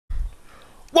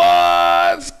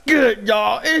good,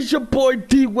 y'all? It's your boy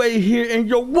D-Way here, and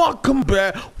yo, welcome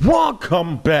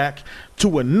back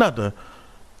to another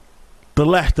The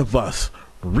Last of Us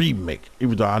remake.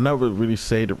 Even though I never really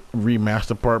say the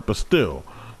remaster part, but still,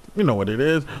 you know what it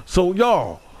is. So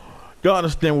y'all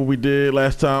understand what we did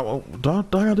last time. Oh, do I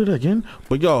gotta do that again?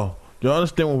 But y'all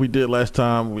understand what we did last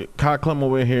time. We kind of climb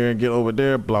over here and get over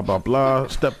there, blah blah blah,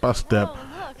 step by step.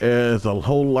 There's a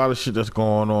whole lot of shit that's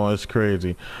going on. It's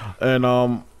crazy. And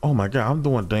oh my god, I'm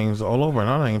doing things all over and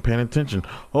I ain't paying attention.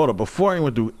 Hold up, before I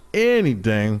even do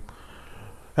anything,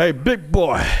 hey, big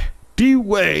boy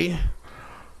D-Way,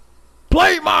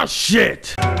 play my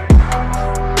shit.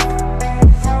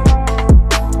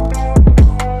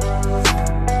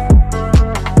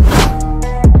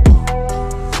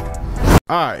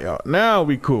 Alright, y'all, now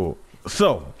we cool.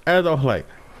 So, as I was like,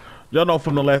 y'all know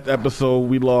from the last episode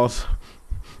we lost,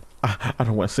 I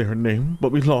don't want to say her name,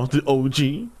 but we lost the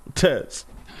OG, Tess.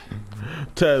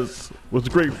 Tess was a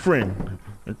great friend,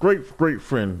 a great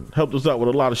friend, helped us out with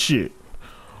a lot of shit,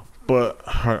 but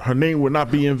her name would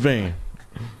not be in vain,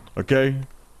 okay?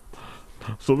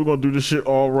 So we're gonna do this shit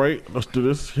all right. Let's do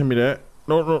this. Give me that.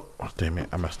 No. Oh, damn it,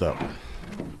 I messed up.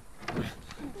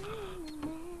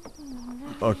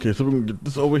 Okay, so we're gonna get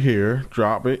this over here,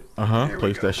 drop it,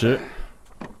 place that shit.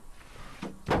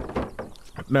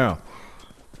 Now,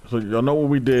 so y'all know what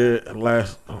we did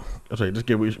last,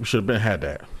 we should have been had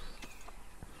that.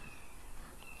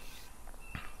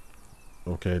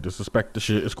 Okay, disrespect the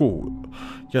shit, it's cool.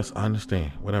 Yes, I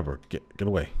understand, whatever, get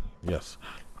away, yes.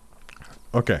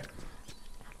 Okay.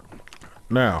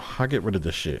 Now, I get rid of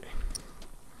this shit.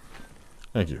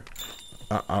 Thank you.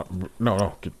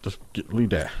 No,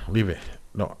 leave it.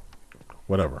 No,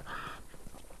 whatever.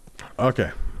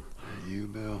 Okay. You,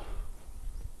 Bill.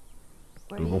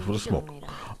 We'll go for the smoke.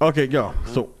 Okay, y'all.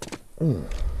 So,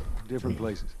 different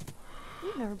places.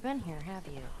 You've never been here, have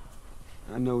you?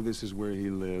 I know this is where he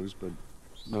lives, but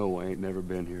no, I ain't never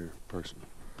been here personally.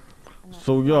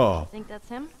 So y'all, think that's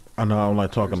him? I know I'm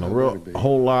like talking a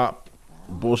whole lot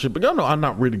bullshit, but y'all know I'm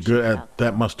not really good at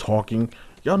that much talking.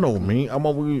 Y'all know me. I'm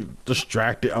always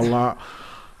distracted a lot,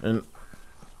 and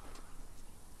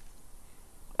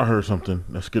I heard something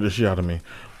that scared the shit out of me.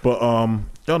 But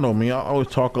y'all know me. I always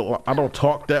talk a lot. I don't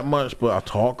talk that much, but I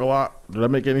talk a lot. Did that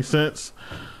make any sense?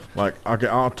 Like, okay,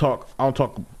 I don't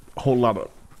talk a whole lot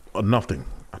of nothing.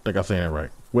 I think I'm saying it right.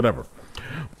 Whatever.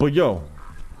 But yo,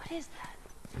 what is that?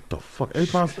 What the fuck?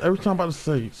 Every time I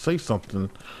say something,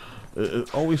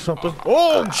 it's always something.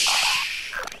 Oh shh.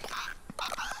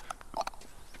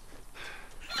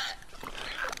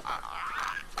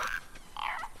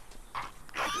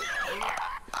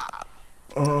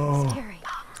 Oh, scary.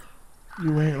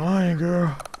 You ain't lying,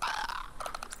 girl.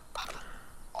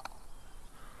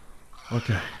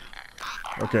 Okay.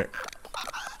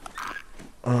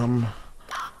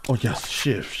 Oh yes,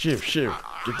 shift. Get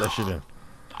that shit in.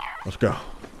 Let's go.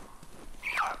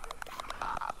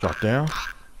 Drop down.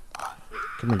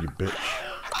 Come here, you bitch.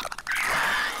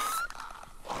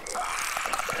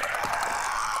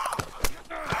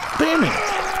 Damn it!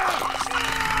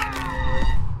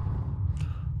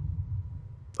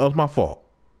 That was my fault.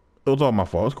 It was all my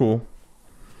fault. It's cool.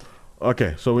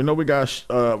 Okay, so we know we got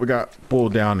bull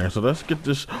down there. So let's get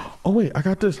this. Oh wait, I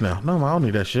got this now. No, I don't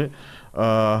need that shit.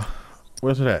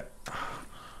 Where's it at?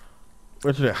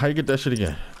 How you get that shit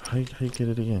again? How you get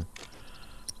it again?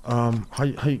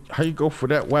 How you go for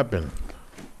that weapon?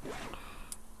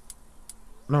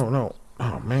 No.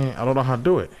 Oh man, I don't know how to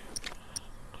do it.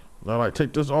 Do I like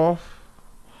take this off?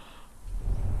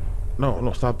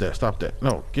 No, stop that.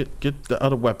 No, get the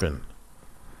other weapon.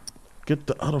 Get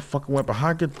the other fucking weapon. How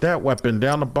I get that weapon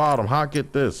down the bottom? How I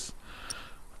get this?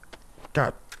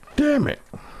 God damn it.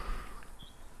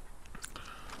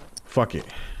 Fuck it.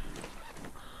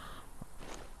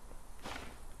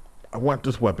 I want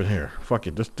this weapon here. Fuck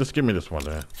it. Just give me this one,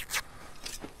 man.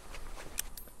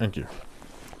 Thank you.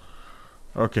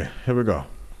 Okay, here we go.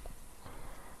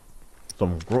 So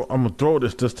I'm gonna throw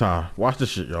this time. Watch this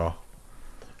shit, y'all.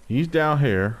 He's down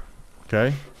here.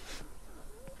 Okay.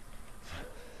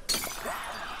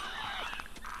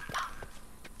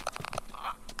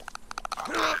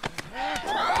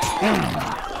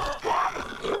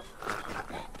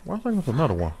 Why is there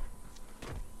another one?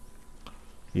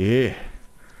 Yeah,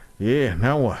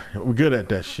 now what? We're good at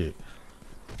that shit.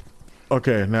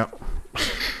 Okay, now.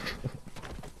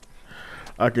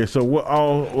 Okay, so what I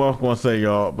was gonna say,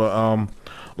 y'all, but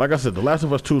like I said, The Last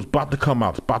of Us 2 is about to come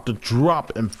out. It's about to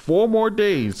drop in 4 more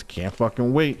days. Can't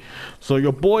fucking wait. So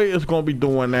your boy is gonna be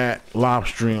doing that live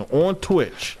stream on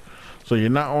Twitch. So you're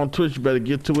not on Twitch, you better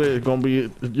get to it. It's gonna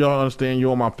be, y'all understand,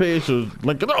 you're on my page, so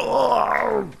link it.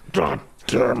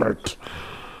 damn it.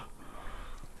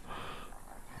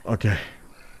 Okay.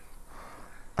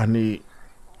 I need.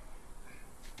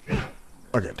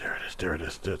 Okay, there it is. There it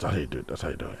is. That's how you do it. That's how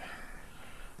you do it.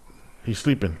 He's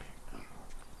sleeping.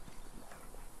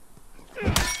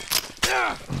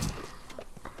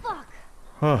 Fuck.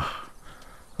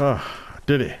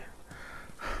 Did it.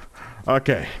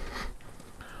 Okay.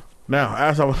 Now,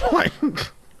 as I was like,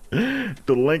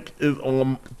 the link is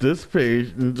on this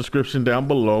page in the description down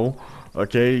below.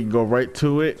 Okay, you can go right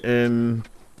to it and,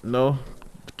 you know,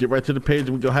 get right to the page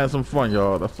and we gonna have some fun,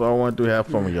 y'all. That's all I want to do, have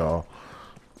fun with y'all.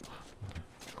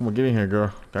 Come on, get in here,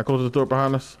 girl. Can I close the door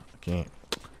behind us? I can't.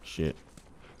 Shit.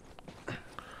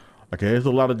 Okay, there's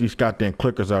a lot of these goddamn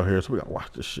clickers out here, so we gotta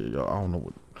watch this shit, y'all. I don't know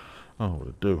what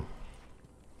to do.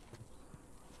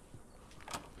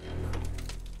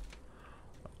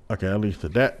 Okay, at least to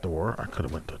that door. I could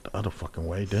have went the other fucking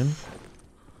way then.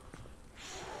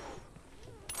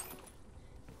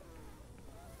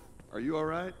 Are you all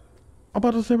right? I'm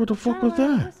about to say, what the fuck was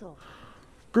that? Whistle.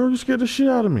 Girl, you scared the shit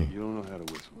out of me. You don't know how to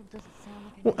whistle. Well, does it sound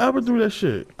like Don't ever do that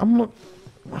shit. I'm look.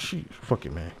 Oh, fuck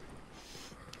it, man.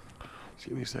 Just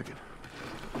give me a second.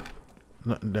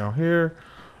 Nothing down here.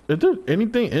 Is there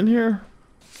anything in here?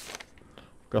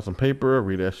 Got some paper.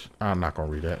 Read that. I'm not gonna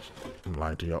read that. I'm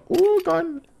lying to y'all. Ooh,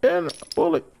 gun and a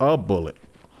bullet. A bullet.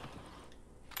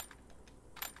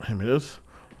 Hey man, this.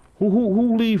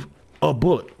 Who leave a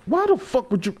bullet? Why the fuck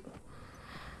would you?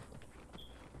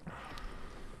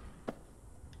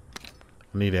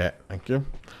 Need that. Thank you.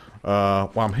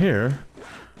 While I'm here,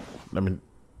 let me.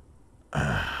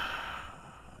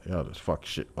 Y'all just fuck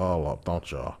shit all up,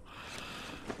 don't y'all?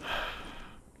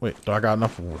 Wait, do I got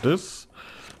enough for this?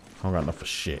 I don't got enough for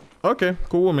shit. Okay,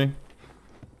 cool with me.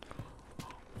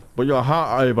 But y'all,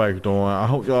 how everybody doing? I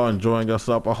hope y'all enjoying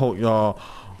yourself. I hope y'all,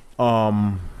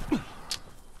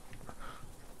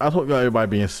 everybody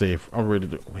being safe. I'm ready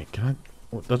to. Wait, can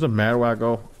I? Does it matter where I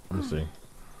go? Let me see.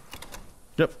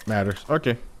 Yep, matters.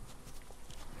 Okay.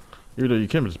 Even though you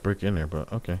can just break in there,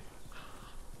 but okay.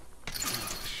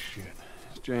 Shit.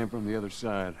 It's jammed from the other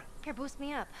side. Here, boost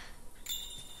me up.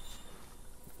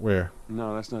 Where?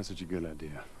 No, that's not such a good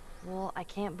idea. Well, I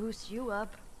can't boost you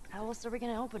up. How else are we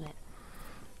gonna open it?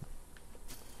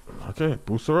 Okay,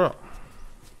 boost her up.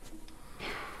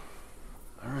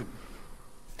 All right.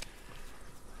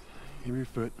 Give me your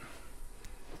foot.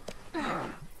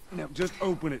 Now just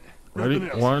open it. Ready?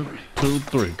 Nothing else. 1, 2,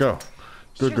 3, go.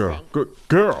 Good Sure girl. thing. Good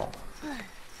girl.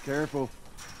 Careful.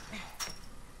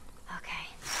 Okay.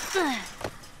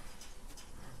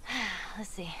 Let's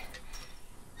see.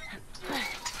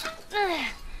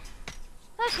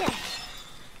 Okay.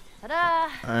 Ta-da!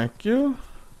 Thank you.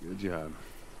 Good job.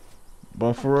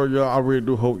 But for real, y'all, I really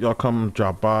do hope y'all come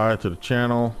drop by to the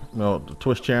channel, you know, the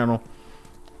Twitch channel.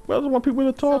 Well, I just want people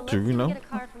to talk to, you know. Get a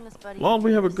card from this buddy. As long as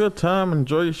we have a good time,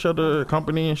 enjoy each other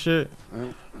company and shit.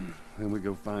 Well, then we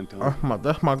go find Tom.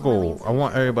 That's my goal. I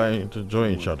want everybody to enjoy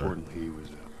each other. He was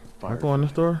a I go in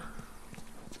this door?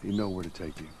 You know where to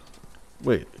take you.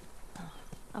 Wait.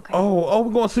 Okay. Oh,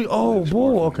 we're going to see. Oh, That's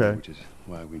boy. far from here, Okay. Which is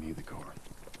why we need the car.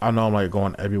 I know I'm like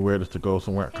going everywhere just to go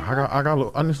somewhere.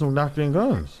 I need some knocked-in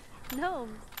guns. No.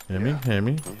 Hear me? Hear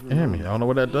me? Hear me? I don't know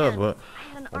what that does, but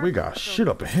we got shit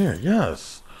up in here.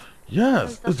 Yes.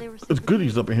 Yes. It's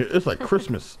goodies up in here. It's like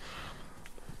Christmas.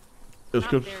 It's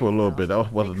Christmas for a little bit.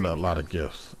 That wasn't a lot of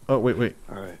gifts. Oh, wait.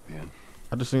 All right, man.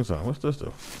 I just seen something. What's this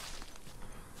do?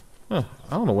 Huh,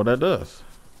 I don't know what that does.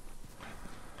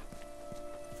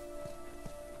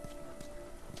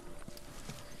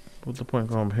 What's the point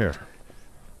going here?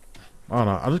 I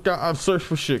don't know. I searched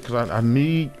for shit because I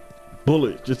need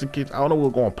bullets just in case. I don't know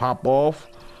what's going to pop off.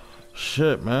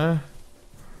 Shit, man.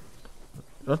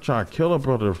 Y'all trying to kill a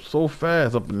brother so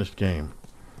fast up in this game.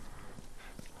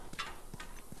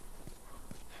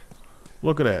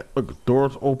 Look at that. Look,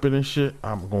 doors open and shit.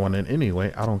 I'm going in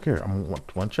anyway. I don't care. I'm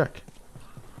one check.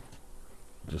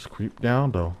 Just creep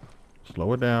down though.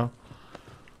 Slow it down.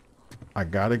 I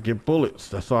gotta get bullets.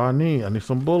 That's all I need. I need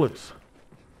some bullets.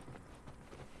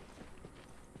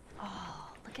 Oh,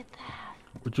 look at that.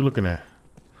 What you looking at?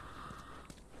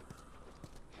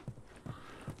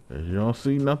 If you don't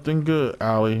see nothing good,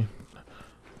 Allie,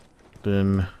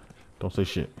 then don't say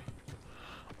shit.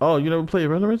 Oh, you never played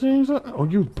Resident Games? Oh,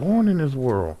 you born in this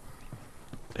world.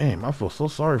 Damn, I feel so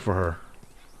sorry for her.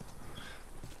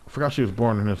 I forgot she was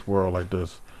born in this world like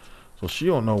this. So she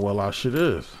don't know what a lot of shit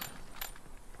is.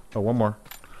 Oh, one more.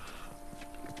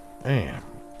 Damn.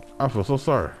 I feel so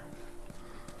sorry.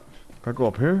 Can I go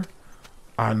up here?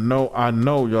 I know,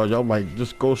 y'all. Y'all like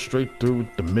just go straight through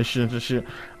the missions and shit.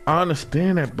 I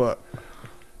understand that, but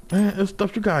man, it's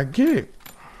stuff you gotta get.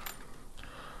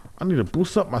 I need to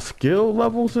boost up my skill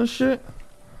levels and shit.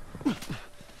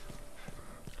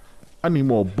 I need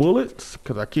more bullets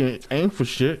because I can't aim for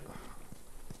shit.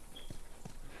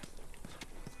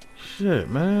 Shit,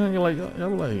 man. You're like,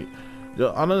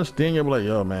 yo, I understand. You're like,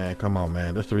 yo, man, come on,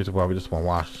 man. That's the reason why we just want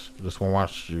to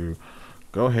watch you.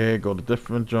 Go ahead, go to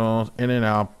different zones, in and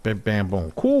out, bam, bam,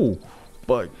 boom. Cool.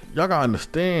 But y'all gotta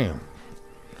understand.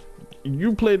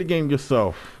 You play the game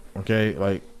yourself, okay?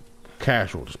 Like,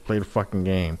 casual. Just play the fucking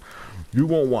game. You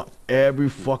gonna want every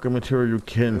fucking material you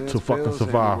can to fucking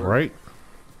survive, right?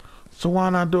 So why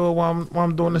not do it while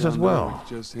I'm doing this as well?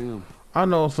 Just him. I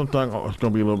know sometimes it's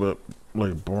gonna be a little bit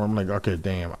like boring. Like, okay,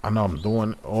 damn, I know I'm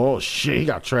doing. Oh shit, he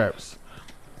got traps.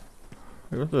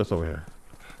 Hey, what's this over here?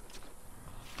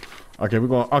 Okay, we're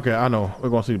going. Okay, I know we're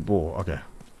gonna see the bull. Okay,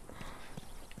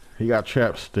 he got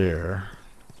traps there.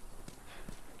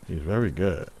 He's very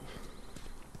good.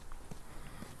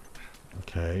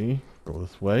 Okay, go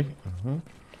this way.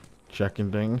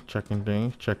 Checking things, checking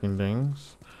things, checking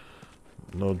things.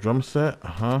 Little drum set.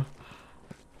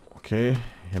 Okay,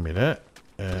 hand me that.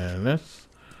 And this.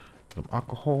 Some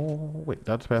alcohol. Wait,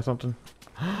 that's past something.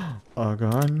 A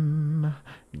gun.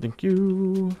 Thank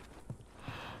you.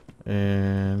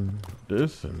 And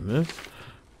this and this.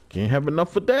 Can't have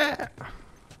enough of that.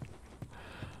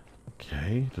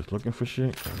 Okay, just looking for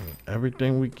shit. I mean,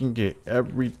 everything we can get.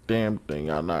 Every damn thing.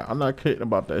 I'm not kidding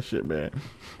about that shit, man.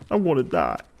 I'm gonna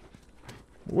die.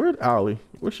 Where'd Allie?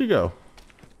 Where'd she go?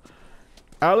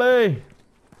 Allie!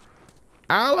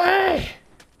 Allie!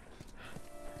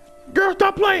 Girl,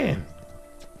 stop playing!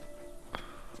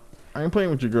 I ain't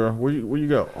playing with you, girl. Where you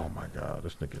go? Oh my god,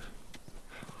 this nigga.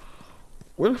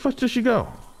 Where the fuck did she go?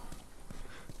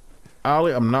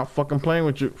 Allie, I'm not fucking playing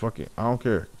with you. Fuck it. I don't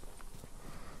care.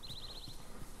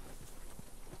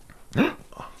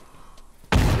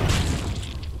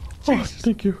 Oh,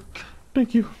 thank you.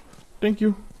 Thank you. Thank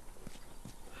you.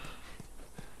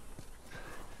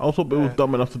 I also hope it was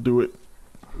dumb enough to do it.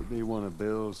 Would be one of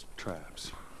Bill's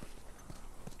traps.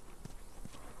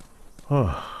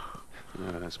 Oh.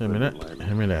 That's Hand me that.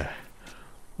 Hand me that.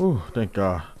 Ooh, thank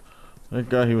God. Thank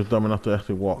God he was dumb enough to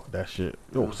actually walk that shit.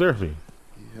 Yo, seriously.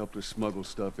 He helped us smuggle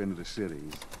stuff into the city.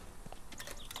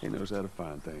 He knows how to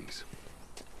find things.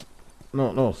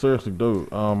 No, seriously, dude.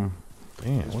 Damn,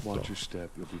 Just watch your step,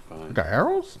 you'll be fine. I got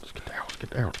arrows? Let's get the arrows, get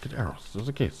the arrows, get the arrows. Just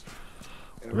in case.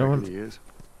 I reckon he is.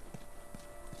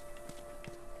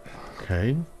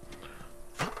 Okay.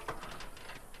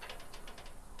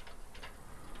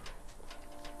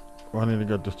 I need to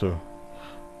get this too.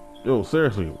 Yo,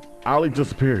 seriously, Ollie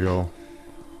disappeared, yo.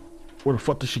 Where the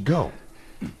fuck did she go?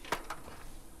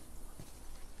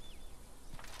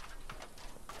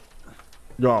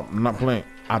 Yo, I'm not playing.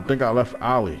 I think I left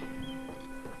Ollie.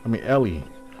 I mean Ellie.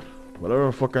 Whatever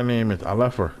the fuck her name is, I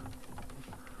left her.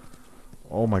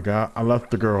 Oh my god, I left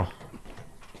the girl.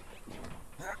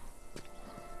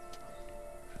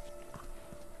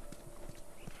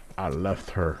 I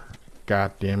left her.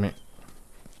 God damn it.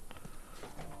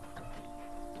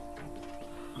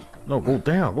 No, go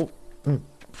down. Go.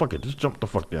 Fuck it. Just jump the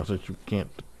fuck down since you can't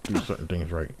do certain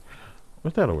things right.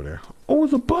 What's that over there? Oh,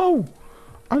 it's a bow.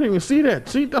 I didn't even see that.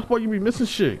 See, that's why you be missing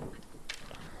shit.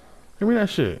 Give me that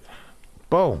shit.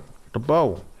 Bow. The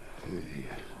bow.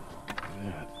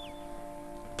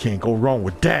 Can't go wrong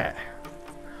with that.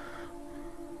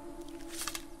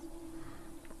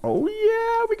 Oh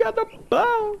yeah, we got the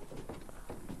bow.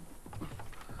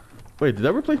 Wait, did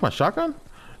that replace my shotgun?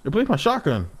 It replaced my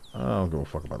shotgun. I don't give a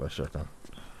fuck about that shotgun.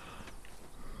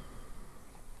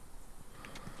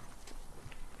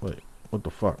 Wait, what the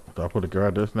fuck? Do I put a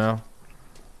guard at this now?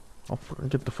 I'll fucking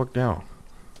get the fuck down.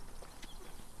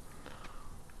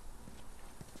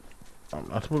 I'm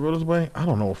not supposed to go this way? I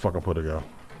don't know what fuck I put to go.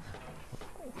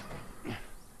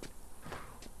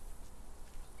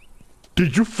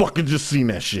 Did you fucking just seen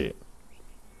that shit?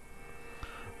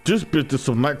 This bitch did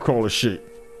some nightcrawler shit.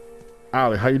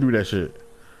 Ollie, how you do that shit?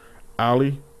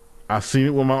 Ollie, I seen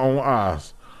it with my own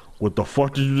eyes. What the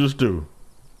fuck did you just do?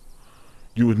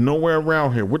 You was nowhere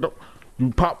around here. What the?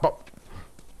 You pop up.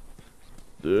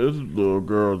 This little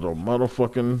girl's a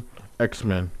motherfucking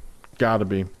X-Men. Gotta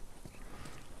be.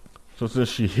 So since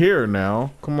she here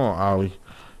now, come on, Ollie.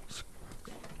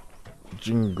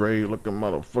 Jean Grey looking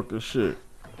motherfucker shit.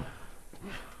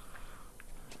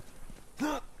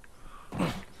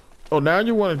 Oh, now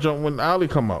you want to jump when Ollie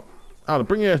come up. Ollie,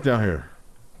 bring your ass down here.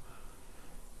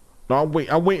 No, I'm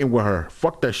waiting with her.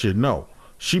 Fuck that shit. No.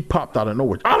 She popped out of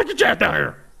nowhere. Ollie, get your ass down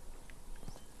here.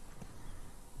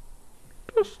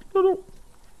 This little.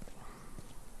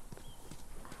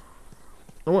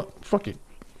 You know what? Fuck it.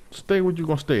 Stay where you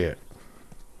gonna stay at.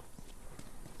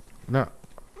 Now,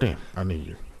 Damn, I need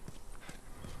you.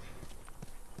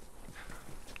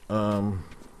 Where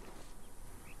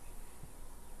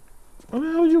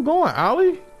the hell are you going,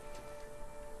 Ollie? Where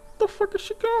the fuck is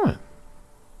she going?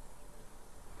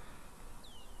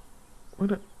 What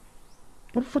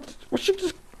the fuck? What she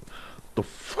just? The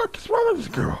fuck is wrong with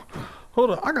this girl? Hold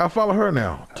on, I gotta follow her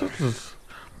now. Jesus.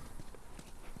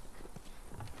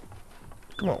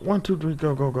 Come on, 1, 2, 3,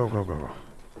 go, go, go, go, go, go.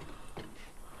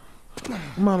 Where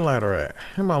my ladder at?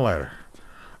 Where's my ladder?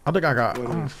 I think I got. I'm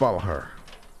gonna follow her.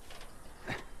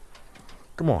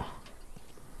 Come on.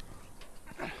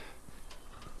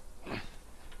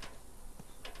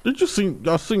 Did you see?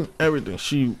 Y'all seen everything?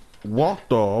 She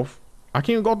walked off. I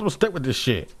can't even go through the step with this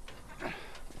shit.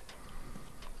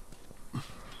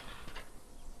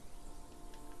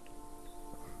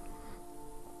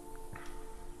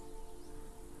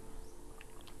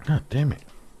 God damn it.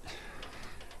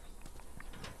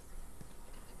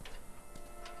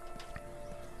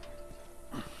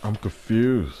 I'm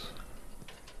confused.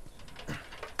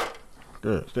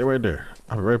 Good. Stay right there.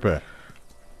 I'll be right back.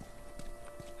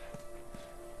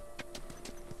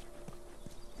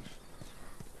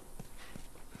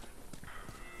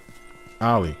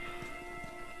 Ollie.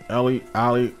 Ollie.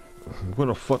 Where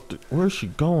the fuck? Where is she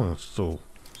going? So,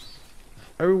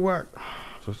 everywhere.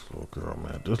 This little girl,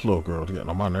 man. This little girl's getting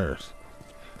on my nerves.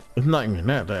 It's not even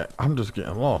that. I'm just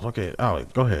getting lost. Okay, Ollie,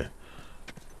 go ahead.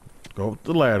 Go up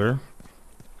the ladder.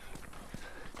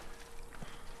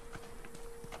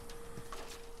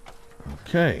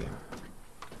 Okay.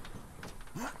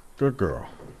 Good girl.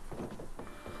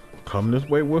 Come this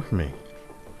way with me.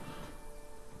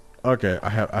 Okay, I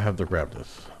have to grab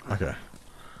this. Okay.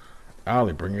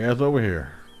 Ollie, bring your ass over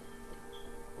here.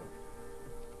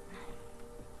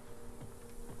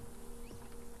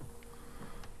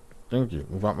 Thank you.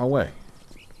 Move out my way.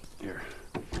 Here.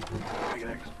 I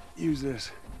gotta use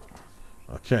this.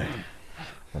 Okay.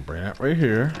 I'll bring that right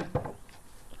here.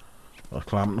 Let's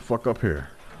climb the fuck up here.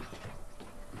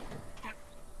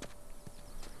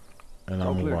 And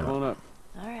I'll move on up.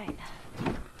 All right.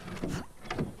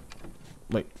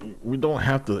 Like, we don't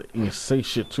have to even say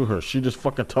shit to her. She just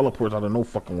fucking teleports out of no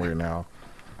fucking way now.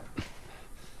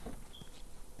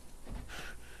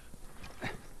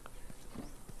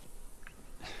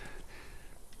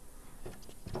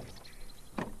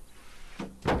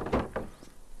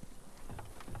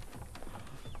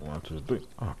 One, two, three.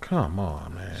 Oh, come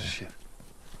on, man. Shit.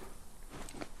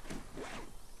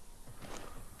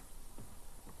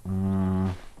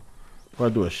 Should I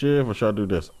do a shift or should I do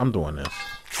this? I'm doing this.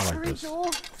 I like this. I'm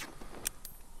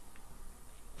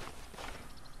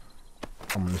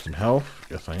gonna need some health.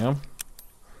 Yes, I am.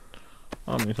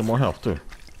 I'm gonna need some more health too.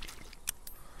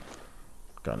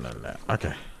 Got none of that.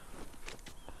 Okay.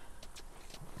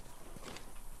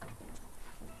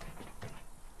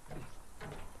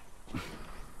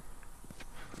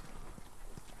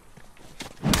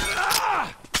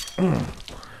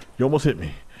 You almost hit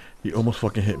me. You almost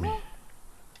fucking hit me.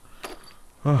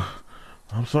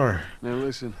 I'm sorry. Now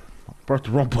listen. I pressed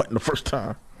the wrong button the first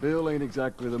time. Bill ain't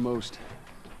exactly the most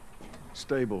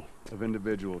stable of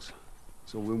individuals.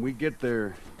 So when we get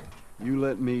there, you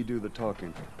let me do the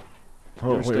talking.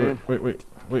 Oh,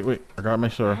 wait. I gotta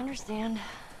make sure. I understand.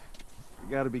 You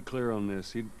gotta be clear on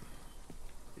this. He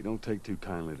don't take too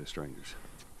kindly to strangers.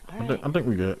 All right. I think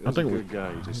we good. I He's think a we good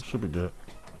guy. He just should be good.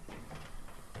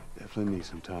 definitely need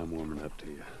some time warming up to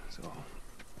you. So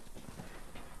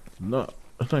No,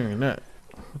 I think ain't that.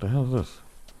 What the hell is this?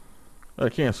 A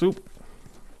can of soup.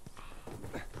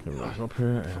 Okay, let's go up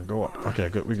here and go up. Okay,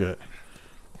 good. We good.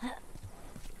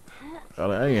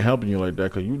 I ain't helping you like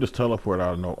that because you just teleport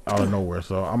out of nowhere.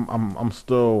 So I'm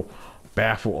still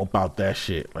baffled about that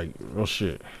shit. Like real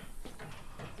shit.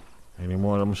 Any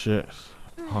more of them shits?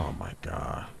 Oh my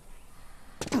god.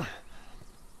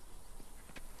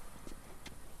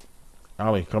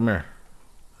 Ollie, come here.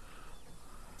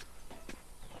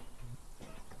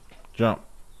 Jump.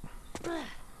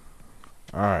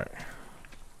 Alright.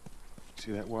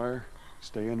 see that wire?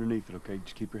 Stay underneath it, okay?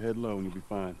 Just keep your head low and you'll be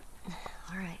fine.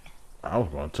 All right. I was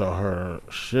gonna tell her,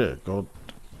 shit, go.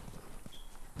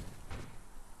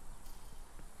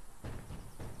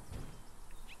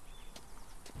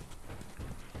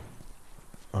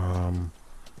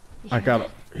 I got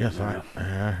it. Yes, Yeah.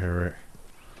 I hear it.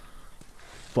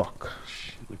 Fuck.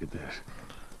 Shit, look at this.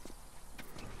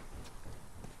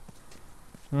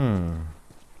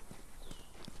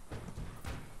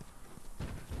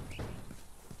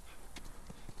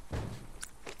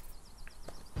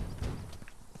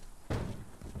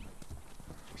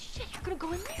 Shit, you're gonna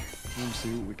go in there. Let me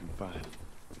see what we can find.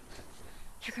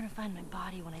 You're gonna find my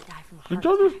body when I die from a Did heart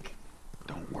y'all just- attack.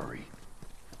 Don't worry.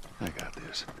 I got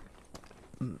this.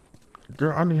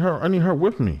 Girl, I need her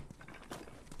with me.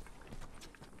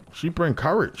 She bring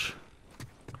courage.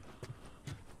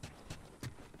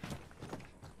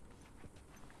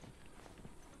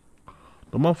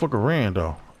 The motherfucker ran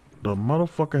though. The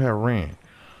motherfucker had ran.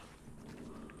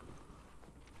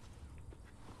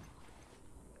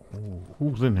 Ooh,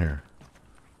 who's in here?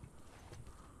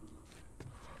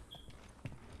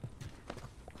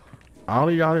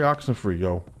 Ollie oxen free,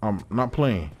 yo. I'm not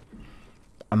playing.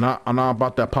 I'm not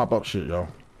about that pop-up shit, yo.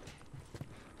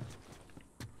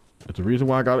 It's the reason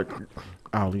why I got it.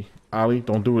 Ollie,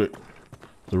 don't do it.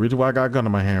 It's the reason why I got a gun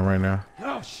in my hand right now.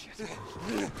 Oh shit.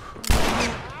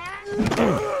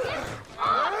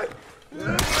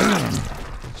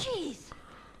 Jeez.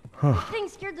 That thing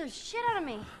scared the shit out of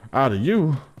me. Out of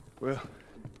you? Well,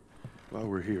 while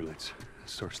we're here, let's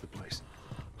search the place.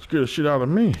 Scared the shit out of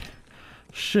me.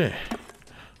 Shit.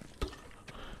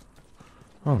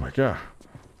 Oh my god.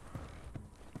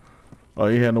 Oh,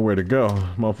 he had nowhere to go.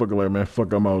 Motherfucker like, man,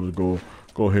 fuck, I'm out. Just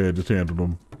go ahead, just handle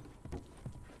them.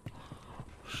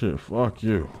 Shit, fuck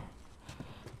you.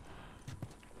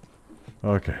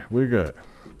 Okay, we good.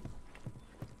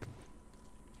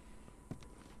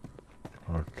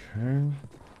 Okay.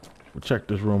 We checked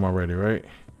this room already, right?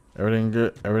 Everything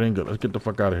good? Everything good. Let's get the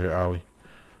fuck out of here, Ollie.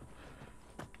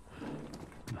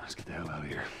 Let's get the hell out of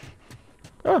here.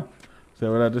 Ah, say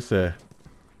what I just said.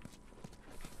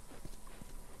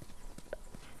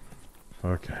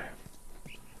 Okay.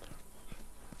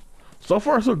 So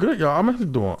far, so good, y'all. I'm actually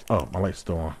doing. Oh, my light's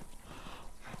still on.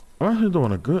 I'm actually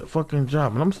doing a good fucking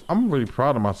job, and I'm really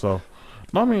proud of myself.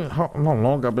 I mean, how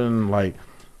long I've been like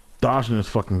dodging this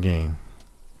fucking game.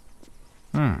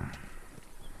 All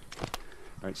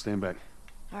right, stand back.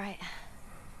 All right.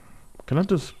 Can I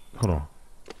just hold on?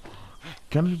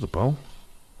 Can I use the bow?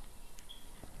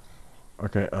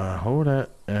 Okay, hold that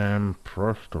and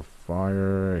press the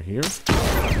fire here.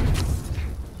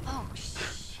 Oh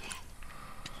shit.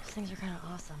 Those things are kind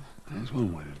of awesome. There's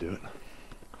one way to do it.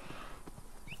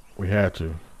 We had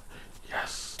to.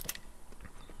 Yes.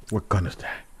 What gun is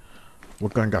that?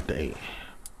 What gun got the 8?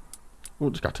 Oh,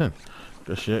 just got 10.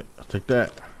 Good shit. I'll take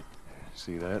that.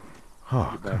 See that?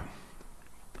 Oh, Get back.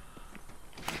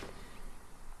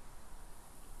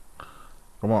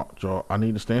 Come on, Joe. I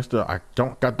need to stand still. I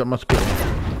don't got that much good.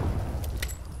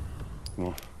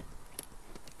 Well,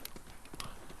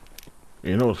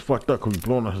 You know it's fucked up because we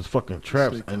blowing up his fucking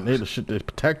traps Stay and they the close. shit that's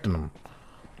protecting them.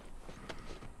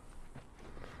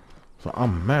 So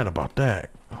I'm mad about that.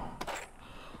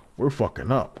 We're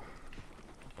fucking up.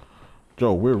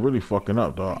 Joe, we're really fucking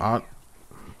up, dog. I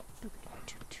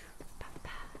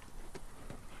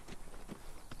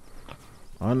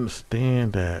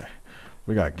understand that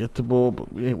we got get to bull,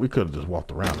 but we could have just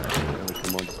walked around that shit.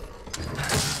 come on.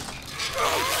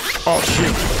 Oh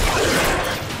shit!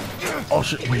 Oh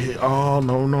shit! Wait! Oh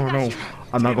no!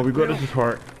 I'm not gonna be good at this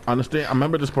part. I understand. I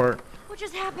remember this part. What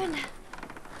just happened?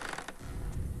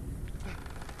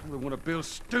 They want to build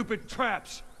stupid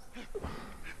traps.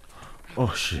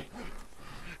 Oh shit!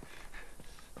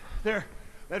 There,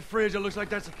 that fridge. It looks like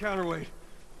that's a counterweight.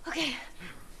 Okay.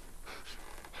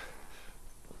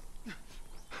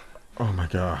 Oh my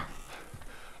god!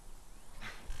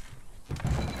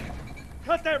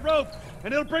 Cut that rope,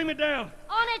 and it'll bring me down.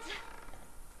 On it.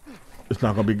 It's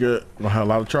not gonna be good. We're gonna have a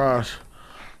lot of trash.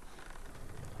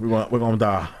 We're gonna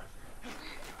die.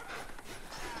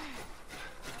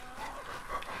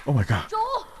 Oh my god!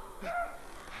 Joel.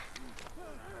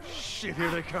 Shit,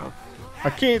 here they come. I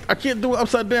can't do it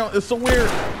upside down. It's so weird.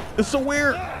 It's so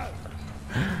weird.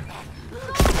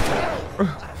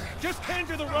 Just hand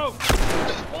her the rope.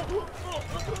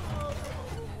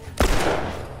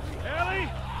 Ellie,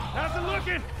 how's it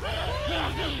looking?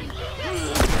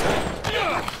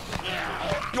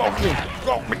 Get off me! Get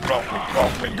off me! Get off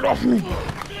me! Get off me!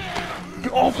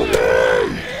 Get off me!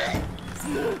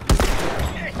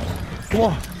 Come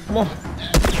on! Come on!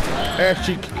 Ass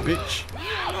cheek, bitch!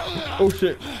 Oh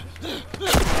shit!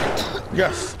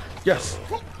 Yes! Yes!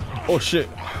 Oh shit!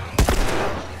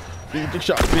 Get the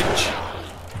shot, bitch!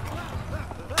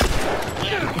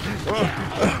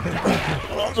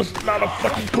 I'm just not a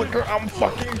fucking clicker. I'm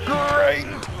fucking great!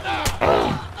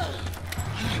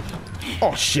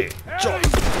 Oh shit! Joe.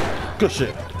 Good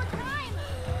shit!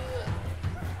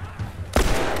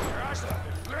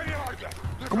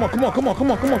 Come on! Come on! Come on!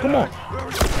 Come on! Come on! Come on!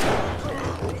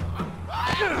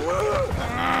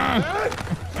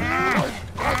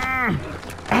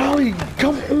 Allie,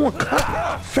 come on!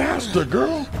 Cut faster,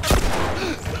 girl!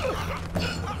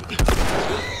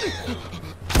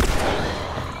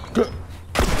 Good.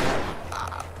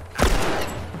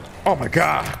 Oh my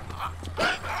god!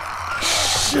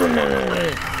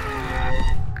 shit.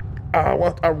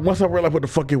 Once I realized what the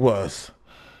fuck it was.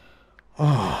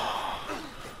 Oh,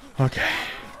 okay.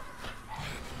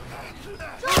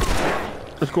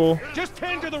 It's cool. Just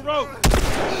tend to the rope.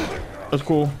 That's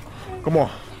cool. Come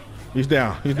on. He's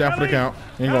down. He's down for the count.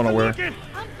 He ain't going nowhere. I'm going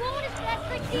as fast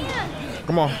as I can.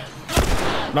 Come on.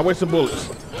 Not wasting bullets.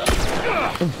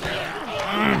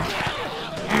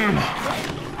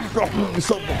 You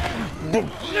son of a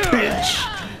bitch.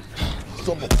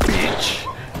 Son of a bitch.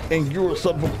 And you're a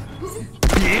son of a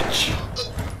bitch.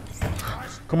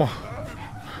 Come on.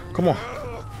 Come on.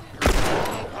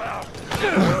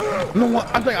 You know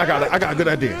what? I think I got a good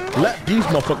idea. Let these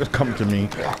motherfuckers come to me,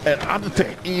 and I'll just take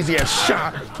an easy ass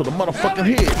shot to the motherfucking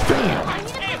head.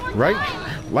 Bam! Right?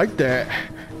 Like that,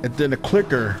 and then the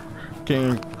clicker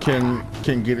can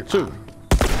get it too.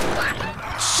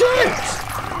 Shit!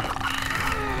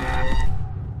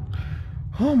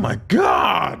 Oh my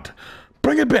God!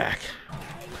 Bring it back.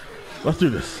 Let's do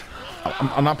this.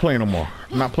 I'm not playing no more.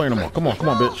 I'm not playing no more. Come on,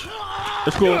 bitch.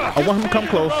 It's cool. I want him to come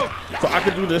close so I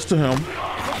can do this to him.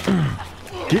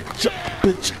 Get your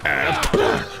bitch ass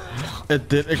back. And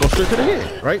then it goes straight to the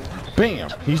head, right? Bam.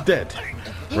 He's dead.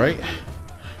 Right?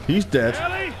 He's dead.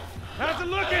 Ellie, how's it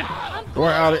looking? All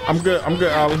right, Ollie. I'm good,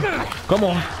 Ollie. Come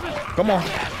on. Come on.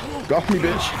 Go off me,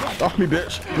 bitch. Go off me,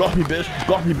 bitch. Go off me, bitch.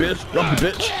 Go off me, bitch. Go off me,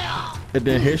 bitch. And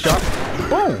then headshot.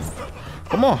 Boom.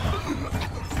 Come on.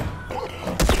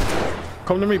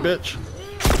 Come to me, bitch.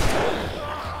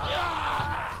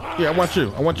 Yeah, I want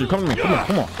you. Come to me. Come on.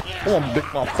 Come on, big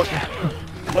motherfucker.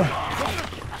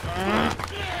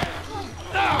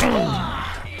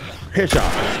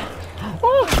 Headshot.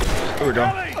 Oh, there we go. I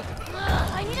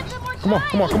need a bit more time.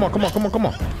 Come on. Come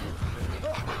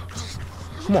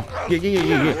on.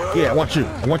 Yeah, I want you.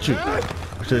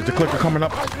 So is the clicker coming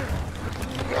up?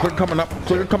 Clicker coming up. I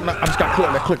just got caught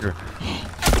in that clicker.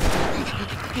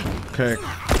 Okay.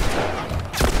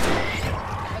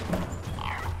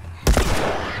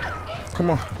 Come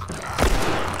on.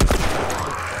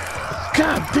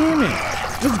 God damn it.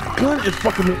 This gun is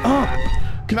fucking me up.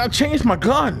 Can I change my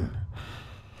gun?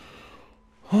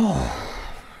 Oh.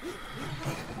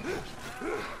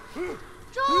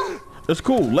 It's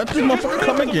cool. Let these motherfuckers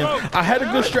come again. I had a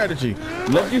good strategy.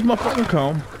 Let these motherfuckers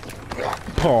come.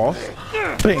 Pause.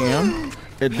 Bam.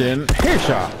 And then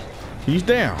headshot. He's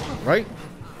down, right?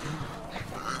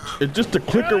 It's just the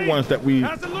clicker ones that we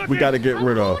got to get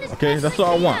rid of. Okay, that's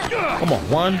all I want. Come on,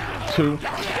 1, 2.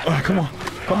 Come on.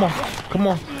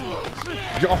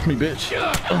 Get off me, bitch.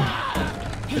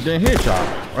 And then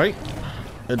headshot, right?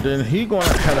 And then he gonna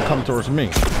have to come towards me.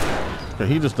 Okay,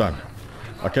 he just done.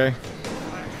 Okay.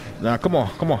 Now come on.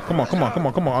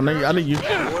 I need you.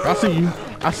 I see you.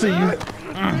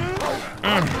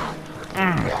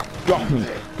 Get off me,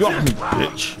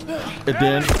 bitch. And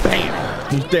then bam,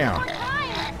 he's down.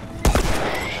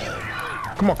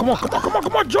 Come on,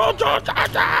 Joe!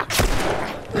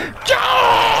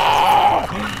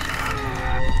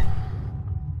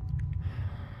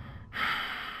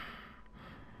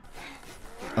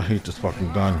 I hate this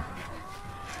fucking gun.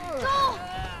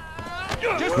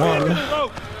 One.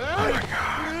 Oh my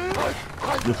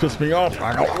God. You pissed me off.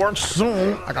 I got work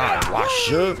soon. I gotta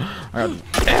wash it. I gotta do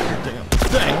everything.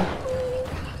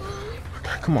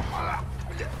 Okay, come on.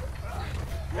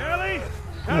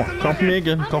 Come for me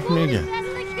again.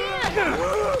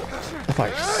 It's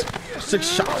like 6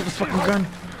 shots to this fucking gun.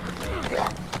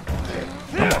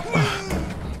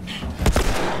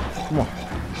 Come on.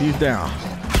 He's down.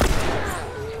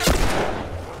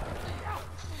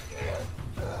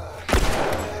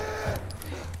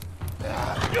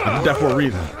 I did that for a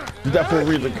reason. This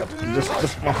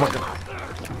motherfucker.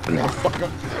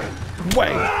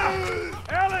 Wait.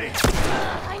 Ellie!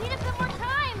 I need a bit more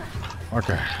time.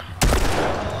 Okay.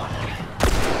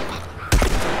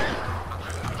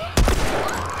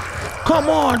 Come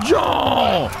on,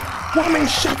 Joe! How many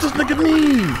shots this nigga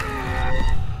need?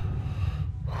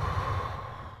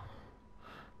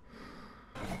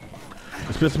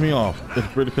 It's pissing me off.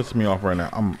 It's really pissing me off right now.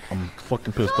 I'm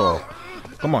fucking pissed off.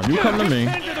 Come on, you come to me.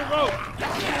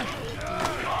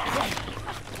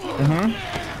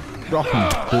 Get off me,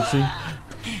 pussy.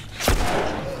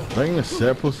 I ain't even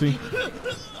said pussy.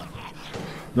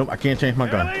 Nope, I can't change my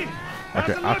gun.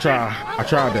 Okay, I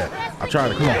tried that.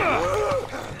 Come on.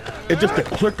 It's just the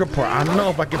clicker part. I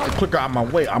know if I get the clicker out of my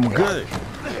way, I'm good.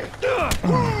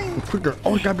 The clicker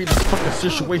always gotta be this fucking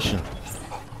situation.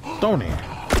 Don't it?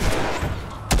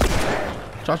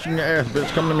 Shot you in your ass,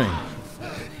 bitch. Come to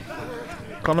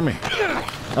me.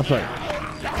 That's right.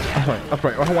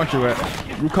 Where I want you at.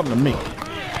 You come to me.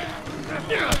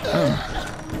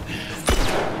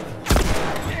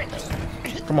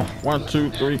 Come on. 1,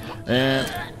 2, 3, and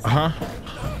Come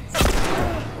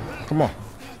on.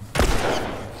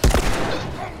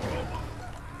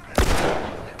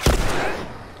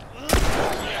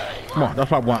 Come on, that's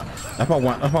what I want. That's what I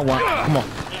want. That's what I want. Come on.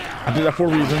 I did that for a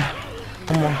reason.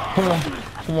 Come on, come on,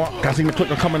 come on. Gotta see the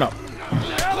clicker coming up.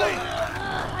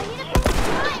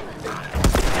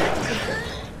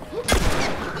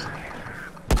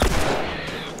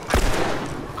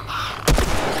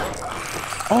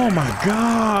 Oh my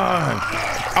God.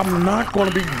 I'm not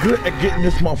gonna be good at getting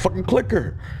this motherfucking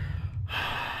clicker.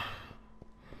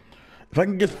 If I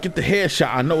can get the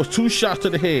headshot, I know it's 2 shots to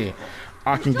the head.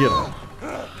 I can get him.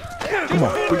 Come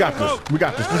on, we got this. We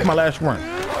got this. This is my last run.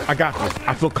 I got this.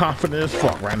 I feel confident as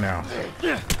fuck right now.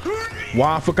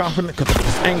 Why I feel confident? Because I'm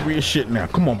just angry as shit now.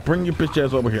 Come on, bring your bitch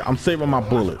ass over here. I'm saving my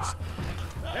bullets.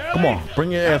 Come on,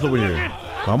 bring your ass over here.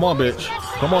 Come on, bitch.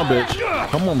 Come on, bitch.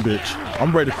 Come on, bitch.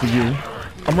 I'm ready for you.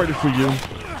 I'm ready for you.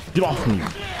 Get off me.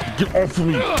 Get off of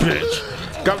me,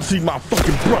 bitch. Got to see my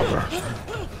fucking brother.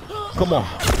 Come on.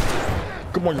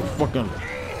 Come on, you fucking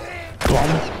bum.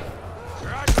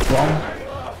 Bum.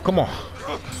 Come on.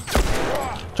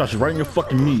 Josh, right in your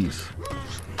fucking knees.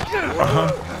 Come on.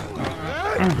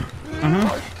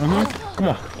 Come on. Come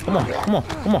on. Come on. Come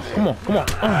on. Come on. Come on.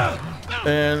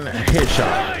 And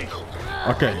headshot.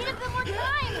 Okay.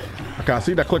 Okay, I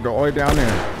see that clicker all the way down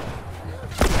there.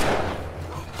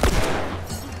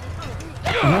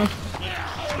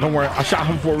 Don't worry, I shot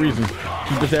him for a reason.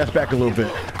 Keep his ass back a little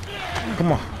bit.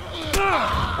 Come on.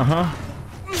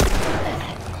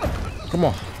 Come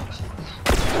on.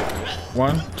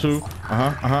 1, 2.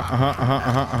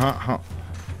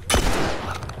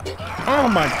 Oh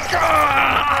my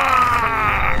God!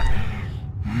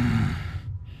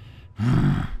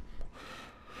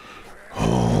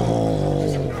 Oh,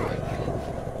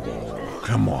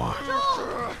 come on.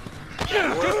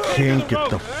 Can't get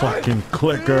the fucking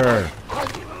clicker.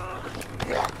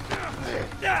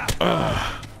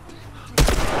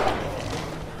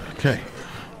 Okay.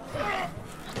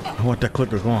 I want that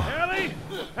clicker gone. Ellie,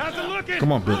 how's it looking?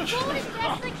 Come on, bitch.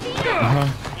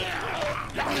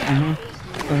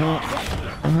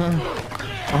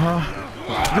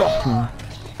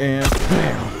 And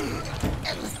bam.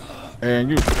 And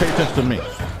you pay attention to me.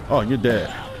 Oh, you're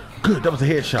dead. Good, that was a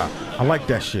headshot. I like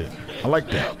that shit. I like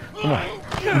that. Come on.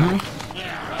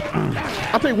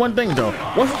 I'll tell you one thing though.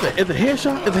 Once it's a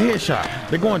headshot, it's a headshot.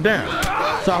 They're going down.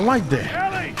 So I like that.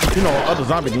 You know, other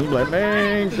zombie games like,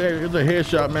 man, it's a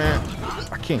headshot, man.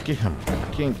 I can't get him. I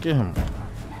can't get him.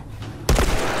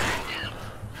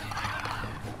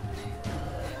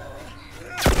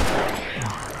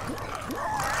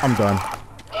 I'm done.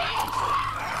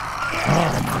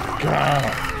 Oh my God.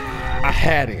 I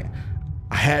had it.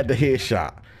 I had the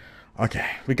headshot. Okay,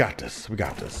 we got this. We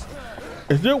got this.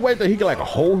 Is there a way that he can like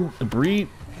hold the breathe?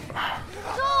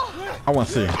 I want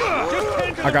to see.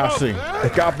 I gotta see.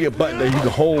 There's gotta be a button that you can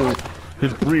hold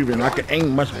his breathing. I can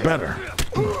aim much better.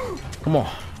 Come on.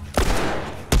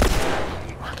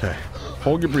 Okay.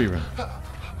 Hold your breathing.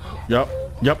 Yep.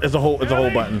 Yep. It's a whole button. It's a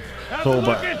whole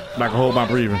button. I can hold my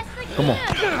breathing. Come on.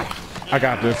 I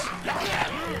got this.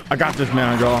 I got this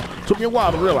now, y'all. Took me a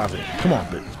while to realize it. Come on,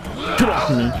 bitch. Get off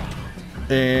me.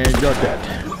 And you're dead.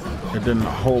 And then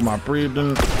hold my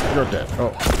breathing. You're dead.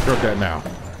 Oh, you're dead now.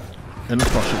 And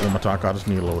let's go shoot one more time. I just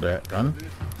need to load that gun.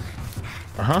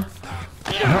 Oh,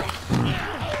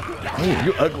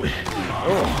 you ugly.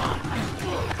 Oh.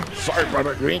 Sorry,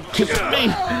 brother. You ain't kissing me.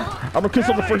 I'm gonna kiss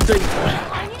on the first date.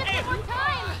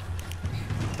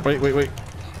 Wait, wait, wait.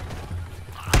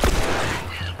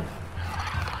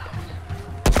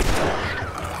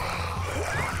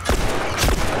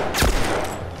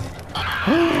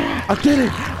 I did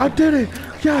it! I did it!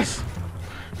 Yes!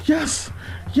 Yes!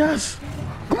 Yes!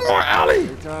 Come on, Allie!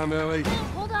 Good time, Ellie.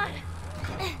 Hold on.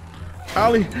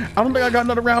 Allie, I don't think I got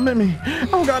another round in me. I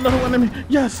don't got another one in me.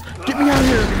 Yes! Get me out of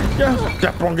here! Yes!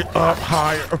 That brought it up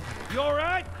higher. You all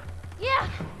right? Yeah.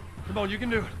 Come on, you can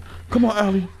do it. Come on,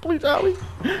 Allie. Please, Allie.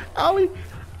 Allie.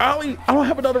 Allie, I don't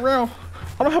have another round.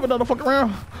 I don't have another fucking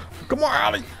round. Come on,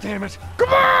 Allie. Damn it. Come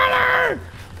on, Allie!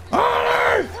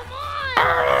 Allie! Come on.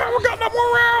 Allie, we got no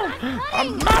more round.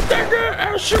 I'm not that good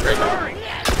at shooting.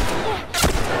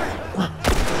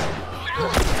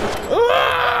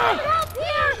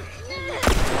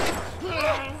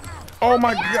 Oh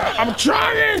my God, I'm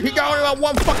trying! He got only like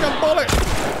one fucking bullet!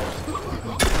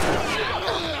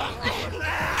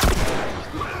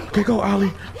 Okay, go,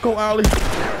 Ollie. Go, Ollie.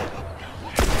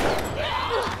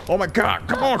 Oh my God,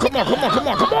 come on, come on, come on, come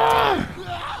on, come on!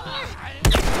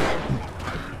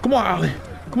 Come on, Ollie.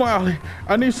 Come on, Ollie.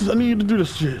 I need you to do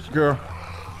this shit, girl.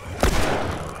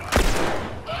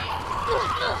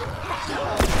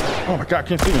 Oh my God,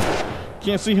 can't see him.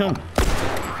 Can't see him.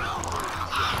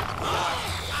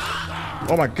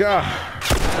 Oh my God.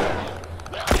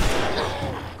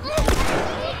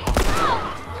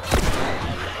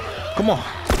 Come on.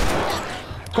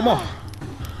 Come on.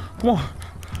 Come on.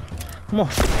 Come on.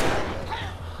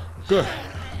 Good.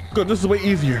 Good. This is way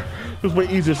easier. This is way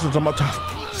easier since I'm up top.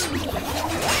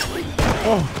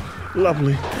 Oh,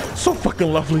 lovely. So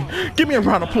fucking lovely. Give me a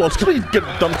round of applause. Please get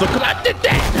a thumbs up because I did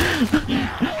that.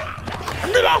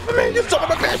 Get off of me, you son of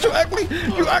a bitch. You ugly.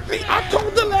 You ugly. I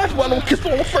told the last one to kiss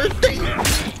on the first date.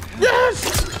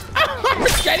 Yes. I'm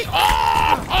kidding.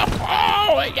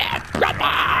 Oh, yeah,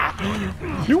 brother.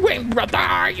 You ain't brother,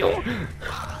 are you?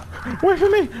 Wait for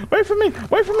me. Wait for me.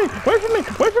 Wait for me. Wait for me.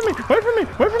 Wait for me. Wait for me.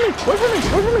 Wait for me. Wait for me.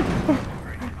 Wait for me.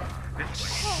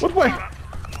 What way?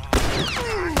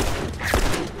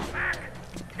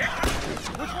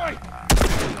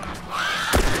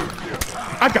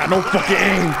 I got no fucking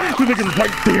aim. You niggas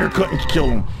right there couldn't kill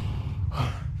him.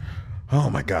 Oh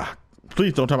my God.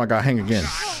 Please don't tell me I got hang again.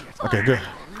 Okay, good.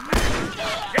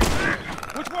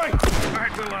 Which way?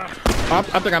 Alright, to the left.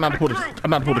 I think I'm not to pull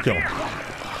the kill him.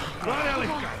 Come on, Ellie.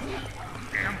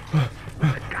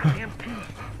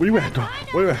 Where you at, though?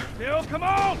 Where you at? Bill, come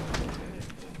on!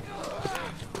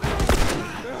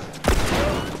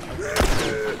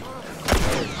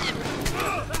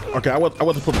 Okay, I wasn't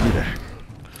supposed to do that.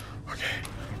 Okay.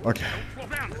 Okay. Slow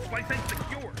down, this place ain't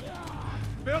secure.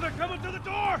 Bill, they're coming to the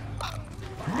door!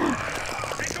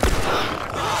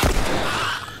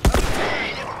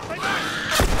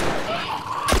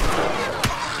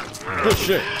 Good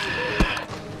shit.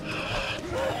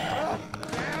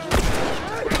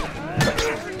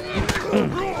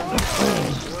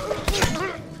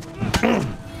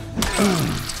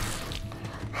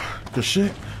 Good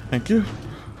shit. Thank you.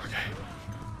 Okay.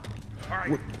 All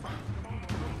right.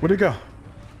 Where'd it go?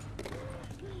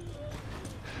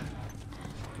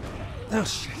 Oh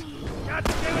shit. God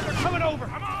damn it, they're coming over!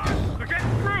 Come on! They're getting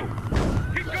through!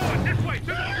 Keep going, this way, to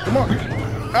the... Come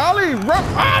on. Ollie, run!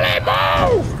 Ollie,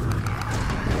 move!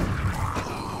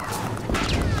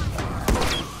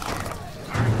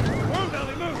 Move,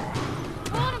 Ellie, move!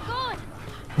 Come on, I'm going.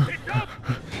 It's up!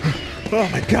 Oh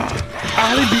my God.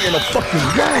 Ollie be in the fucking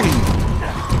game.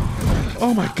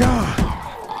 Oh my God.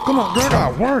 Come on, girl, I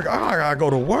gotta work. I gotta go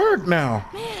to work now.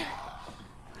 Man,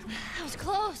 that was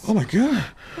close. Oh my God.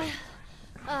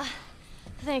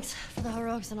 Thanks for the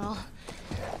heroics and all.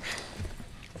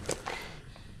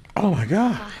 Oh my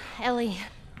God. Ellie.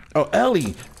 Oh,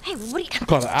 Ellie. Hey, what are you...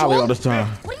 Call her Ollie all this time.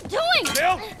 What are you doing?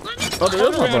 Bill! Oh, there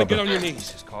is my Get brother. on your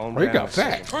knees. Calm Oh, he down. got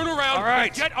fat. Turn around. All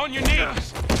right. Get on your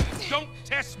knees. Don't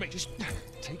test me. Just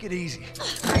Take it easy.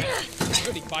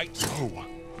 any bites. Oh.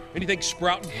 Anything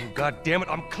sprouting? Oh, God damn it,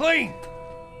 I'm clean!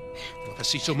 If I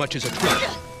see so much as a twig.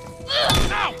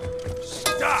 Ow!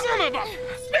 Stop! Son of a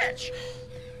bitch!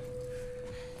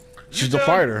 She's You a done?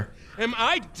 fighter. Am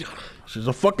I done? She's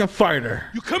a fucking fighter.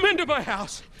 You come into my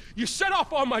house. You set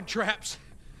off all my traps.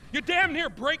 You damn near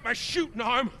break my shooting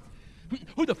arm.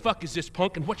 Who the fuck is this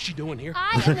punk and what's she doing here?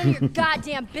 I am none of your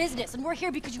goddamn business, and we're here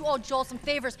because you owe Joel some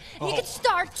favors. And you can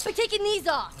start by taking these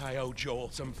off. I owe Joel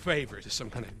some favors. Is some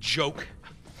kind of joke?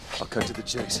 I'll cut to the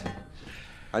chase.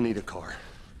 I need a car.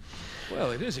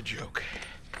 Well, it is a joke.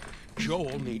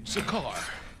 Joel needs a car.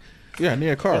 Yeah, I need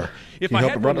a car. If Can I you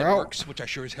help had the one brother that out? works, which I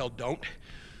sure as hell don't,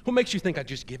 what makes you think I'd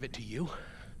just give it to you?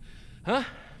 Huh?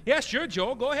 Yeah, sure,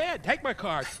 Joel. Go ahead. Take my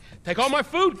car. Take all my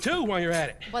food, too, while you're at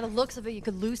it. By the looks of it, you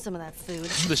could lose some of that food.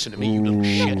 Listen to me, you little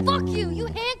shit. No, fuck you! You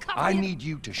handcuffed I me. need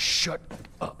you to shut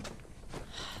up.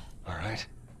 All right?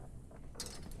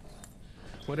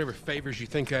 Whatever favors you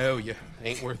think I owe you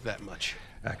ain't worth that much.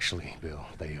 Actually, Bill,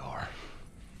 they are.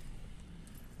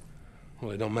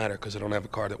 Well, it don't matter, because I don't have a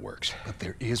car that works. But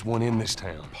there is one in this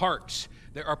town. Parts.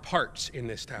 There are parts in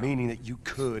this town. Meaning that you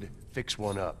could fix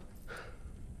one up.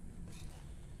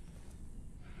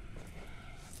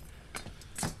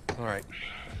 All right.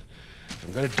 If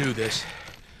I'm gonna do this,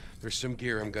 there's some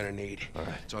gear I'm gonna need. All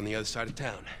right. It's on the other side of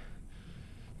town.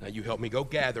 Now you help me go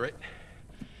gather it,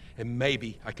 and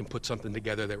maybe I can put something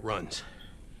together that runs.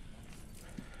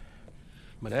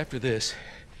 But after this,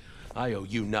 I owe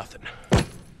you nothing.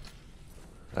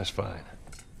 That's fine.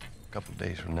 A couple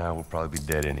days from now, we'll probably be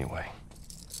dead anyway.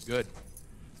 Good.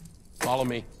 Follow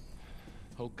me.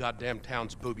 Whole goddamn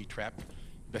town's booby trapped.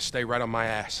 Best stay right on my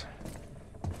ass.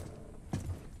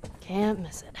 Can't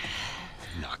miss it.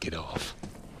 Knock it off.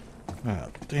 Ah,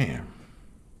 damn.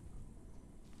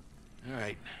 All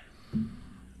right.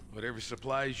 Whatever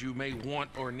supplies you may want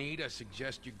or need, I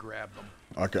suggest you grab them.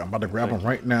 Okay, I'm about to grab them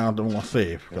right now. Then I'm gonna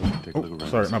save. Take a look Oh, around.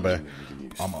 sorry, my bad.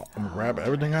 I'm gonna grab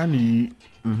everything I need.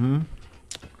 Mm-hmm.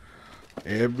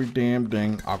 Every damn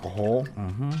thing. Alcohol.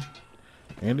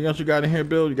 Anything else you got in here,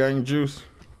 Bill? You got any juice?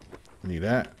 Need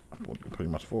that?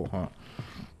 Pretty much full, huh?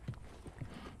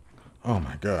 Oh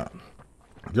my God.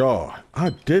 Y'all, I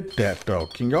did that though.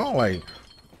 Can y'all like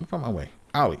move on my way?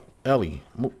 Ellie. Ellie.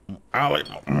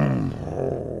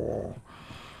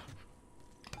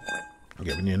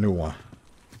 Yeah, we need a new one.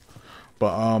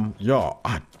 But y'all,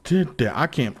 I did that. I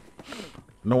can't.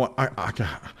 No,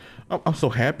 I'm so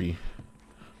happy.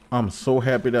 I'm so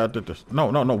happy that I did this. No,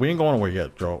 we ain't going away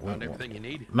yet, Joe. Found everything you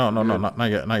need. No,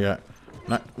 not yet.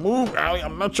 Move, Allie.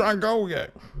 I'm not trying to go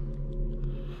yet.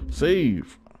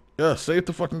 Save. Yeah, save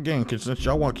the fucking game, cause since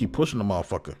y'all want to keep pushing the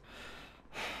motherfucker.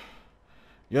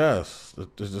 Yes,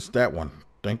 this is that one.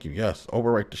 Thank you. Yes,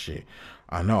 overwrite the shit.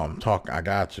 I know. I'm talking. I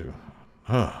got you.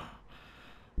 Huh.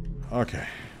 Okay.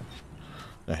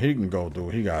 Now he can go do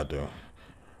what he gotta do.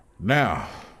 Now,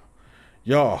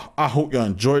 y'all, I hope y'all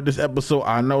enjoyed this episode.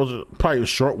 I know it's probably a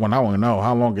short one. I don't know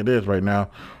how long it is right now.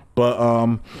 But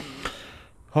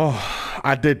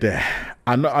I did that.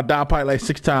 I know I died probably like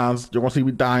 6 times. You're gonna see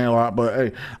me dying a lot, but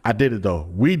hey, I did it though.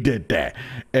 We did that.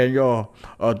 And y'all,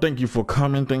 thank you for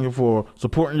coming. Thank you for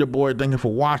supporting your boy. Thank you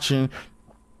for watching.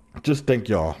 Just thank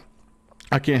y'all.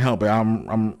 I can't help it.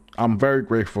 I'm very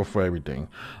grateful for everything.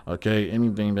 Okay,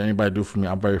 anything that anybody do for me,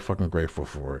 I'm very fucking grateful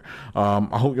for it.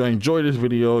 I hope y'all enjoyed this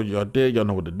video. Y'all did. Y'all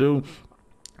know what to do.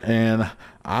 And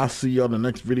I'll see y'all in the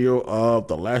next video of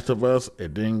The Last of Us.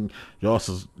 And then y'all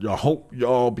hope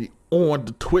y'all be on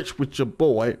the Twitch with your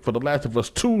boy for The Last of Us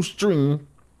 2 stream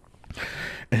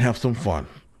and have some fun.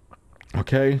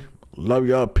 Okay? Love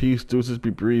y'all. Peace. Deuces.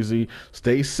 Be breezy.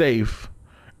 Stay safe.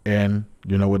 And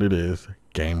you know what it is.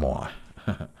 Game on.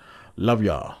 Love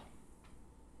y'all.